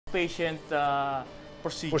outpatient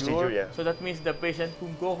procedure. Yeah. So that means the patient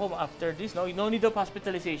can go home after this. No need of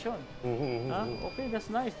hospitalization. Okay, that's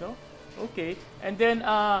nice, no? Okay, and then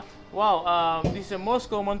wow, this is the most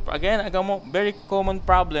common, again, a very common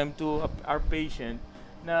problem to our patient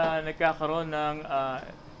na nagkakaroon ng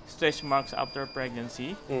stretch marks after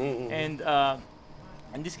pregnancy, and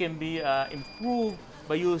this can be improved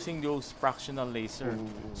by using those fractional laser.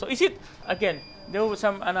 So is it, again, there was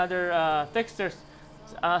some another texters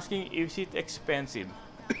asking, is it expensive?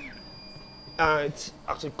 It's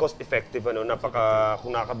actually cost-effective, ano,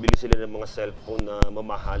 kung nakabili sila ng mga cellphone na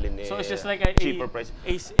mamahalin, So it's just like cheaper price.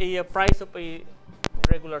 A price of a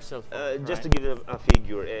regular cell phone, Just right? to give them a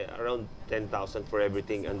figure, around 10,000 for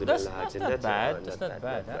everything under the lahat. That's not bad. That's not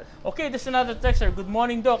bad. Okay, there's another texter. Good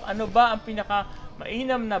morning, Doc. Ano ba ang pinaka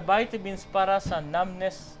mainam na vitamins para sa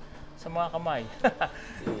numbness sa mga kamay?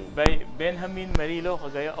 By Benjamin Marilo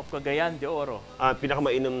of Cagayan de Oro.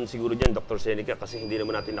 Pinakamainam siguro dyan, Dr. Cenica, kasi hindi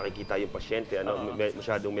naman natin nakikita yung pasyente.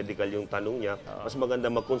 Masyadong medical yung tanong niya. Mas maganda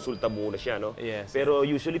magkonsulta muna siya. No? Yes. Pero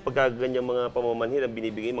usually, pagka ganyang mga pamamanhin, ang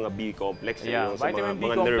binibigay mga B-complex. Yeah, sa vitamin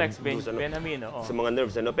mga B-complex, nerves, Benjamin. Sa mga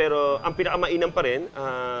nerves. Pero ang pinakamainam pa rin,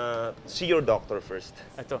 see your doctor first.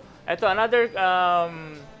 Ito another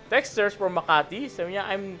texters from Makati. Sabi niya,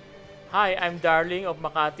 I'm Darling of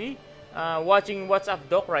Makati. Watching WhatsApp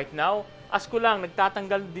Doc right now. Ask ko lang,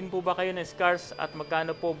 nagtatanggal din po ba kayo ng scars at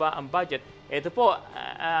magkano po ba ang budget? Ito po,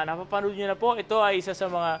 napapanood niyo na po, ito ay isa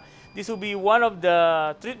sa mga, this will be one of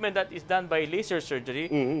the treatment that is done by laser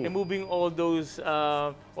surgery, removing all those,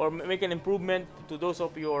 or make an improvement to those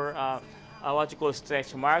of your, what you call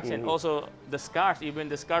stretch marks, and also the scars, even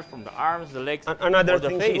the scars from the arms, the legs, Another or the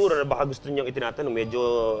thing face. siguro na baka gusto niyang itinatanong, medyo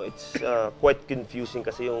it's quite confusing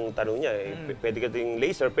kasi yung tanong niya. Pwede ka yung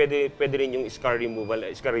laser, pwede rin yung scar removal,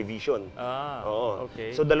 scar revision. Oo. Okay.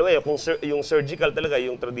 So dalawa yun, kung yung surgical talaga,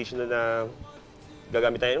 yung traditional na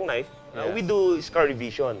gagamit tayo ng knife, we do scar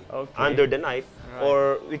revision under the knife,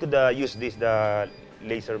 or we could use the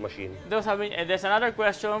laser machine. There's another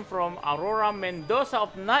question from Aurora Mendoza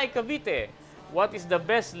of Naik, Cavite. What is the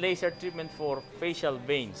best laser treatment for facial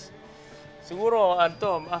veins? Siguro,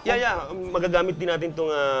 magagamit din natin itong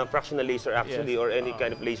fractional laser actually, or any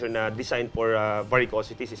kind of laser na designed for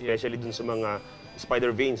varicosities, especially dun sa mga spider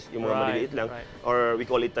veins, yung mga maliliit lang, or we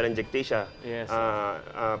call it telangiectasia.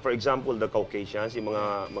 For example, the Caucasians, yung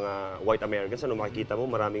mga white Americans, makikita mo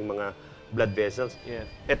maraming mga blood vessels.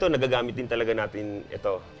 Ito, nagagamit din talaga natin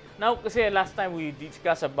ito. Now, kasi last time we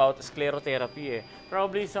discussed about sclerotherapy.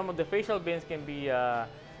 Probably some of the facial veins can be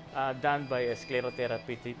done by a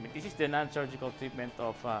sclerotherapy treatment. This is the non-surgical treatment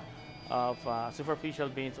of superficial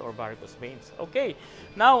veins or varicose veins. Okay.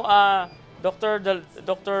 Now, Dr.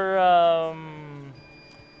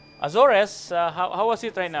 Azores, how was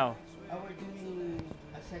it right now? We're doing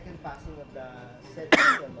a second passing of the set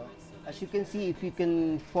vision. As you can see, if you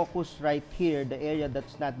can focus right here, the area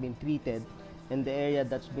that's not been treated and the area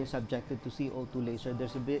that's been subjected to CO2 laser,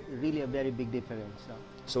 there's really a very big difference.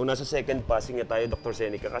 So nasa second passing na tayo, Dr.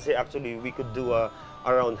 Cenica, kasi actually we could do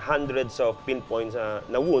around hundreds of pinpoints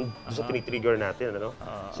na wound sa tinitrigger natin.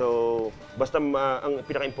 So basta ang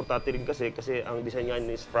pinaka-importante rin kasi ang design nga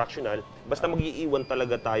is fractional, basta mag-iiwan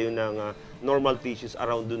talaga tayo ng normal tissues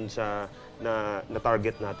around dun sa na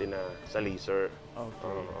target natin sa laser.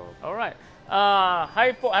 Okay. Alright.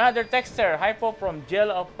 Hi po, another texter. Hi po from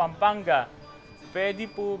Jel of Pampanga. Pwede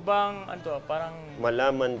po bang parang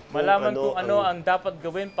malaman kung ano ang dapat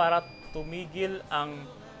gawin para tumigil ang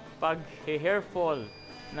pag-hair fall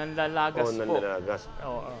ng lalagas po? Nanlalagas.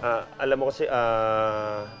 Alam mo kasi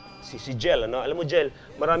si Jel, alam mo Jel,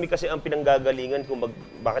 marami kasi ang pinanggagalingan kung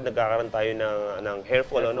bakit nagkakaroon tayo ng hair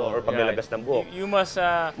fall, or paglalagas ng buhok. You must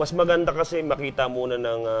mas maganda kasi makita muna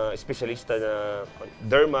ng espesyalista na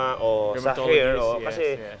derma o sa hair,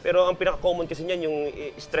 pero ang pinaka-common kasi niyan yung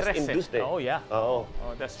stress-induced .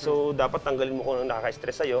 So dapat tanggalin mo kung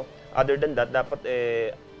nakaka-stress sa'yo. Other than that, dapat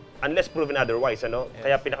unless proven otherwise,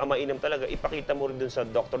 kaya pinakamainam talaga, ipakita mo rin dun sa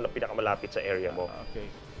doktor na pinakamalapit sa area mo. Okay.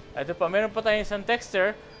 Ito pa, meron pa tayong isang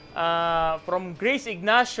texter from Grace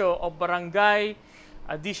Ignacio of Barangay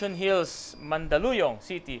Addition Hills, Mandaluyong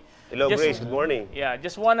City. Hello Grace, good morning. Yeah,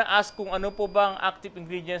 just wanna ask kung ano po bang active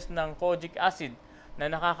ingredients ng kojic acid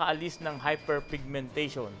na nakakaalis ng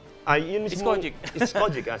hyperpigmentation. It's kojic. It's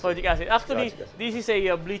kojic acid. Kojic acid. Actually, this is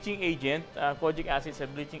a bleaching agent. Kojic acid is a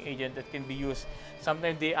bleaching agent that can be used.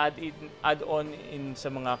 Sometimes they add on in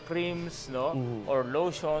sa mga creams, or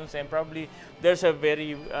lotions, and probably there's a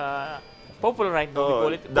very popular right now. We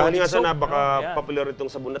call it dahil kojic nga sa soap. napaka-popular itong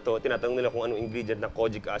sabon na to, tinatanong nila kung anong ingredient ng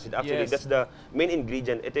kojic acid. Actually, that's the main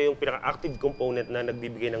ingredient. Ito yung pinaka-active component na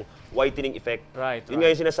nagbibigay ng whitening effect. Yun nga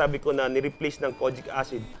yung sinasabi ko na ni-replace ng kojic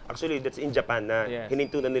acid. Actually, that's in Japan na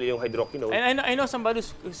hininto na nila yung hydroquinone. And I know somebody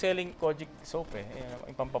who's selling kojic soap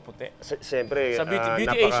yung pampaputi. Siyempre, sa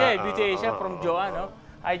Beauty Asia from Joanne, no?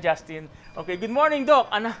 Hi, Justin. Okay, good morning, Doc.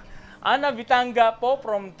 Ana Vitanga po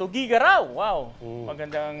from Tugigaraw. Wow.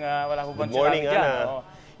 Magandang wala po bang good morning, Ana.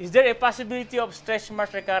 Is there a possibility of stretch mark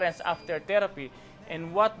recurrence after therapy? And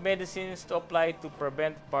what medicines to apply to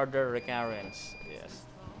prevent further recurrence? Yes.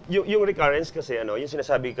 Yung recurrence kasi, yung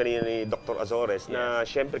sinasabi kanina ni Dr. Azores, na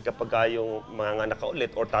syempre kapag yung mga anak ka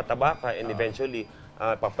ulit or tataba ka and eventually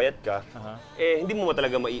papayat ka, hindi mo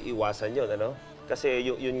talaga maiiwasan yun, Kasi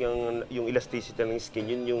yung elasticity ng skin,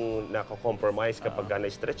 yun yung nako-compromise kapag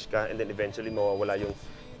na-stretch ka and then eventually mawawala yung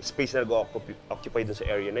space na nag-occupy dun sa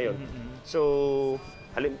area na yun. So,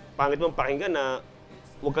 pangit mong pakinggan na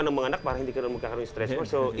huwag ka ng mga anak para hindi ka na magkakaroon ng stretch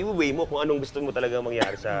mark. So, i-weigh mo kung anong gusto mo talaga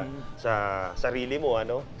mangyari sa sarili mo,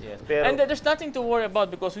 Yes. Pero, and there's nothing to worry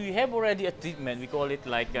about because we have already a treatment. We call it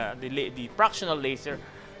like the fractional laser.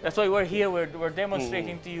 That's why we're here. We're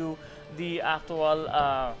demonstrating to you the actual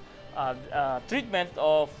treatment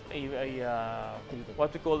of what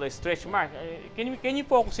we call a stretch mark. Can you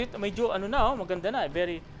focus it? Medyo maganda na.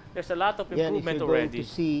 There's a lot of improvement already. If you're going to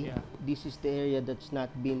see, this is the area that's not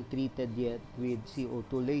been treated yet with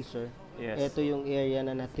CO2 laser. Ito yung area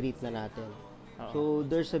na na-treat na natin. So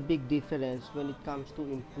there's a big difference when it comes to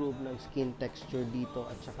improve ng skin texture dito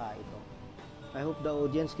at saka ito. I hope the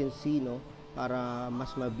audience can see, para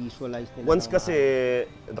mas ma-visualize nila. Once kasi,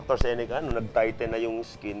 Dr. Cenica, nag-tighten na yung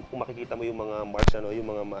skin, kung makikita mo yung mga marks, yung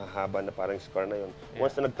mga mahaba na parang scar na yun.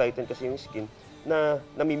 Once na nag-tighten kasi yung skin,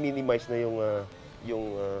 nami-minimize na yung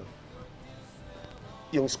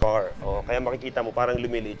scar. Kaya makikita mo parang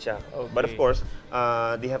lumiliit siya. But of course,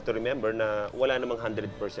 they have to remember na wala namang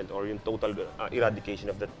 100% or yung total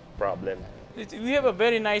eradication of that problem. We have a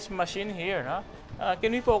very nice machine here.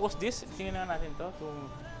 Can we focus this? Tingnan natin to.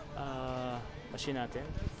 Machine natin.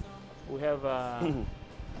 We have,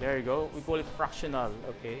 there you go, we call it fractional,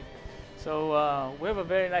 okay? So, we have a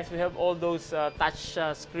very nice, we have all those touch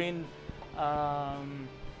screen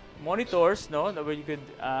monitors, where you could,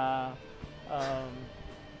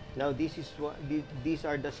 now these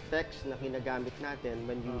are the specs na ginagamit natin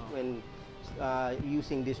when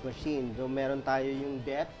using this machine. So, meron tayo yung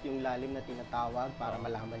depth, yung lalim na tinatawag para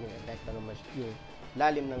malaman yung epekto ng yung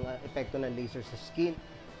lalim ng epekto ng laser sa skin.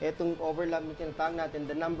 Itong overlap na tinatawag natin,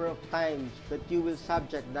 the number of times that you will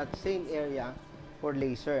subject that same area for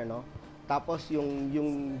laser, Tapos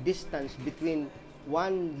yung distance between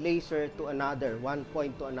one laser to another, one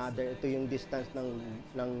point to another, ito yung distance ng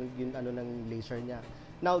laser niya.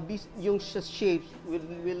 Now yung shapes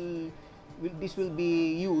this will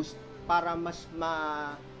be used para mas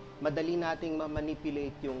madali nating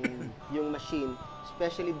ma-manipulate yung machine.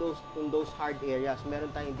 Especially those hard areas.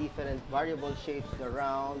 Meron tayong different variable shapes, the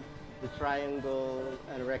round, the triangle,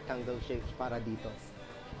 and rectangle shapes para dito.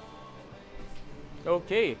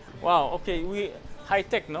 Okay. Wow. Okay.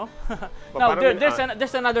 High-tech, no? Now,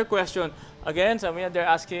 there's another question. Again, they're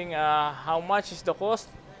asking how much is the cost?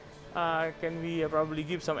 Can we probably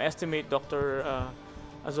give some estimate, Dr.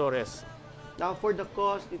 Azores? Now, for the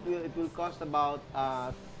cost, it will cost about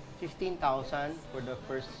 15,000 for the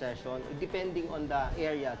first session, depending on the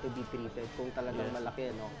area to be treated, kung talagang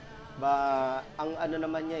malaki, ang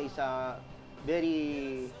naman niya is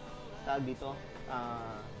very, affordable.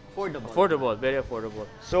 Very affordable.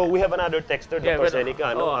 So, we have another texter, Dr.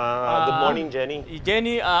 Cenica, good morning, Jenny.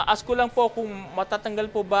 Jenny, ask ko lang po kung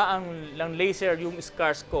matatanggal po ba ang laser yung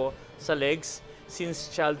scars ko sa legs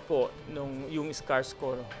since child po, yung scars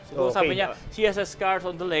ko. So, sabi niya, she has a scars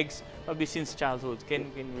on the legs, probably since childhood. Can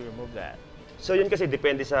we remove that? So yun kasi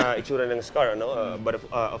depende sa itsura ng scar, but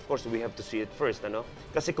of course we have to see it first,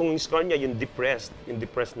 Kasi kung yung scar niya yung depressed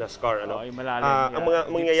na scar, yung malalim, ang mga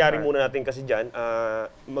mangyayari muna natin kasi diyan,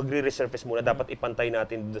 magre-resurface muna, dapat ipantay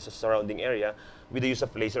natin doon sa surrounding area with the use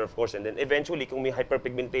of laser, of course, and then eventually kung may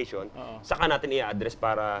hyperpigmentation, saka natin i-address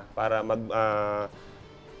para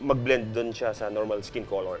mag-blend doon siya sa normal skin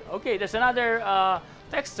color. Okay, there's another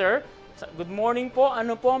texter. Good morning po.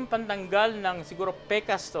 Ano po ang pantanggal ng siguro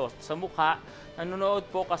pekas to sa mukha? Nanonood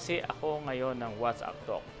po kasi ako ngayon ng WhatsApp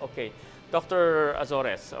Talk. Okay. Dr.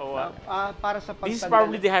 Azores. So, para sa this is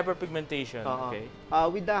probably the hyperpigmentation. Okay.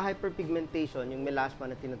 With the hyperpigmentation, yung melasma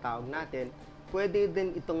na tinatawag natin, pwede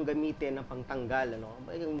din itong gamitin na pangtanggal, ano?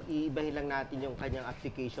 Iibahin lang natin yung kanyang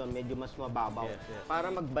application, medyo mas mababaw, para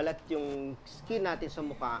magbalat yung skin natin sa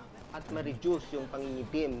mukha at ma-reduce yung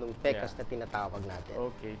pangingitim ng pekas na tinatawag natin.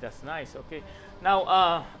 Okay, that's nice. Okay.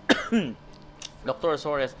 Now, Dr.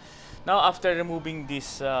 Azores, now after removing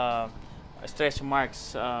these stretch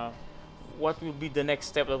marks, what will be the next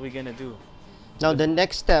step that we're gonna do? Now, the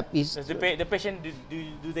next step is... The patient,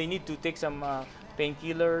 do they need to take some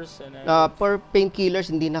painkillers? For painkillers,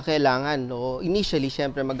 hindi na kailangan. No? Initially,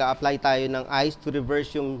 syempre, mag-a-apply tayo ng ice to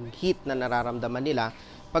reverse yung heat na nararamdaman nila.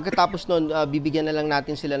 Pagkatapos nun, bibigyan na lang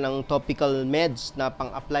natin sila ng topical meds na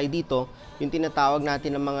pang-apply dito, yung tinatawag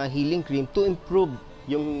natin ng mga healing cream to improve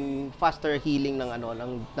yung faster healing ng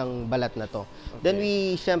balat na to. Okay. Then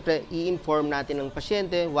we syempre i-inform natin ng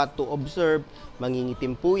pasyente what to observe,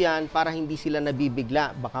 mangingitim po yan para hindi sila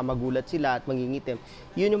nabibigla, baka magulat sila at mangingitim.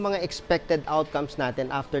 Yun yung mga expected outcomes natin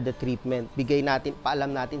after the treatment. Bigay natin,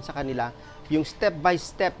 paalam natin sa kanila yung step by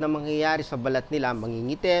step na mangyayari sa balat nila,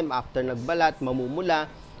 mangingitim, after nagbalat,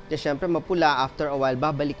 mamumula, then syempre mapula, after a while,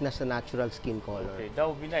 babalik na sa natural skin color. Okay, that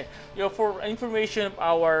would be nice. For information of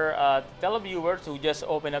our televiewers who just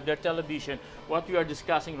open up their television, what we are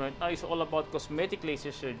discussing right now is all about cosmetic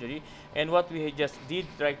laser surgery. And what we just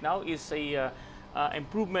did right now is a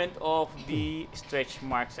improvement of the stretch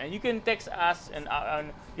marks. And you can text us and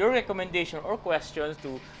your recommendation or questions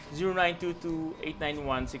to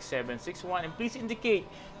 0922-891-6761, and please indicate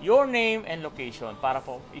your name and location para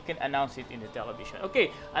po you can announce it in the television.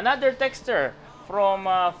 Okay, another texter from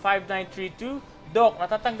 5932. Doc,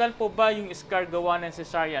 natatanggal po ba yung scar gawa ng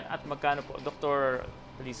cesarean at magkano po, Dr.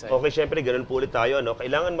 Lisa? Okay, syempre ganun po ulit tayo, ano.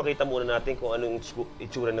 Kailangan makita muna natin kung anong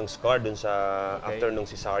itsura ng scar dun sa after nung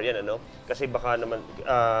cesarean, ano. Kasi baka naman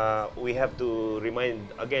we have to remind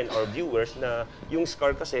again our viewers na yung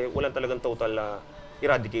scar kasi walang talagang total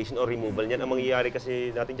eradication or removal niyan. Ang mangyayari kasi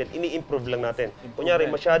natin diyan, ini-improve lang natin. Kunyari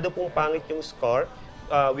masyado pong pangit yung scar,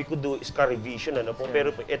 we could do scar revision, ano po. Pero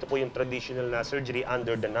ito po yung traditional na surgery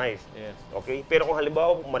under the knife. Yes. Okay? Pero kung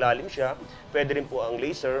halimbawa malalim siya, pwede rin po ang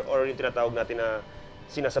laser or yung tinatawag natin na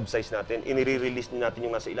sinasubsize natin, inire-release natin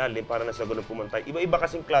yung nasa ilalim para nasa ganun pumantay. Iba-iba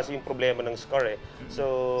kasing klase yung problema ng scar eh.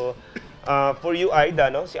 So, for you,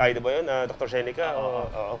 Aida, no? Si Aida ba yun? Dr. Cenica?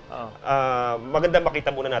 Maganda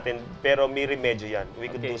makita muna natin, pero may remedyo yan.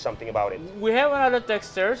 We could do something about it. We have another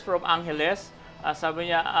texters from Angeles.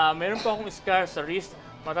 Sabi niya, meron po akong scar sa wrist.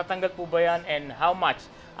 Matatanggal po ba yan and how much?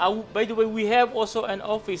 By the way, we have also an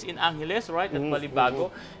office in Angeles, right, at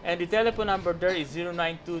Balibago. And the telephone number there is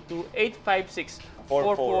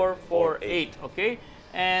 0922-856-4448. Okay?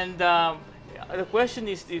 And the question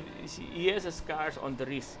is, if he has a scars on the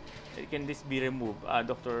wrist, can this be removed,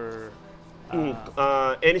 Dr.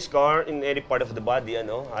 Any scar in any part of the body,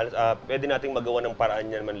 ano, pwede nating magawa ng paraan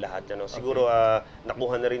yan man lahat. Ano. Siguro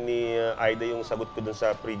nakuha na rin ni Aida yung sagot ko dun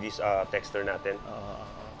sa previous texter natin.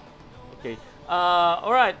 Okay.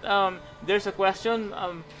 All right. There's a question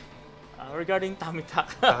regarding tummy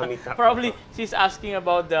tuck. Probably she's asking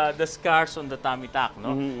about the scars on the tummy tuck.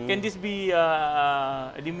 No? Can this be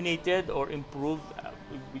eliminated or improved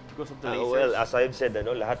because of the lasers? Well, as I've said,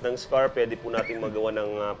 ano, lahat ng scar pwede po nating magawa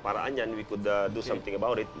ng paraan yan. We could do something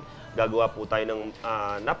about it. Gagawa po tayo ng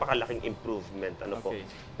napakalaking improvement. Ano po.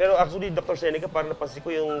 Pero actually, Dr. Cenica, parang napansin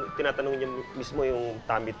ko yung tinatanong niya mismo yung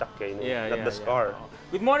tummy tuck, not the scar.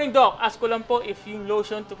 Good morning, Doc. Ask ko lang po if yung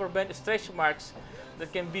lotion to prevent stretch marks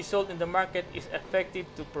that can be sold in the market is effective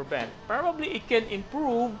to prevent. Probably it can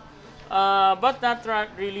improve, but not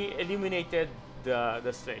really eliminated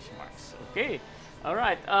the stretch marks. Okay. All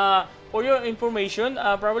right. For your information,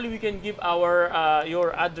 probably we can give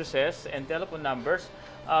your addresses and telephone numbers.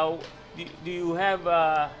 Do you have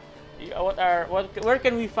where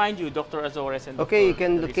can we find you, Dr. Azores and Dr. Okay, you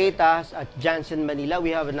can locate us at Jansen, Manila. We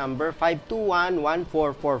have a number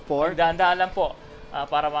 521-1444. Dahan-dahan lang po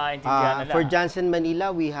para maintindihan nila. For Jansen, Manila,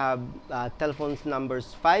 we have telephone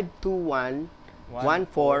numbers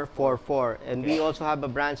 521-1444. And we also have a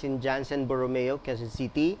branch in Jansen, Borromeo, Quezon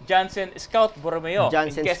City. Jansen Scout Borromeo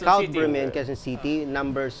Jansen in Scout City. Borromeo in Quezon City.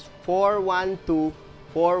 Numbers 412-4153.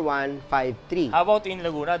 How about in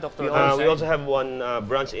Laguna, Dr. We also have one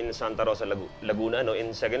branch in Santa Rosa, Laguna, no,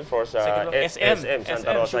 in second floor sa SM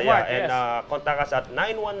Santa Rosa. Schuart, and contact us at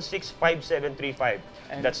 916-5735.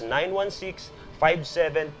 That's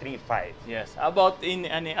 916-5735. Yes. How about in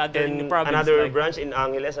any other province? Another branch in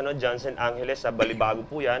Angeles, ano, Jansen Angeles, sa Balibago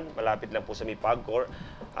po yan. Malapit lang po sa may Pagcor.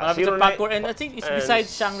 Malapit sa Pagcor, and I think it's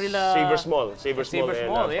beside Shangri-La. Savers Mall. Savers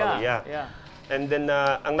Mall, yeah. And then,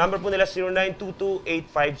 ang number po nila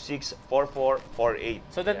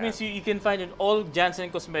 0922-856-4448. So that means you can find in all Janssen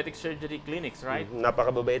Cosmetic Surgery clinics, right?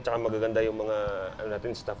 Napakababait, tsaka magaganda yung mga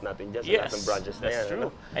staff natin dyan sa lahat ng branches na yan. That's true.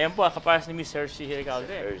 Ayan po, kapares ni Miss Hershey here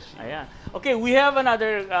Calde. Ayan. Okay, we have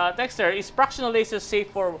another texter. Is fractional laser safe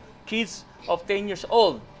for kids of 10 years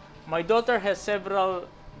old? My daughter has several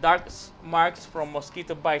dark marks from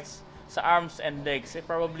mosquito bites sa arms and legs.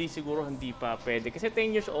 Probably siguro hindi pa pwede. Kasi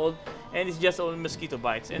 10 years old and it's just all mosquito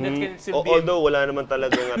bites. And that can still be... Although wala naman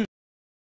talagang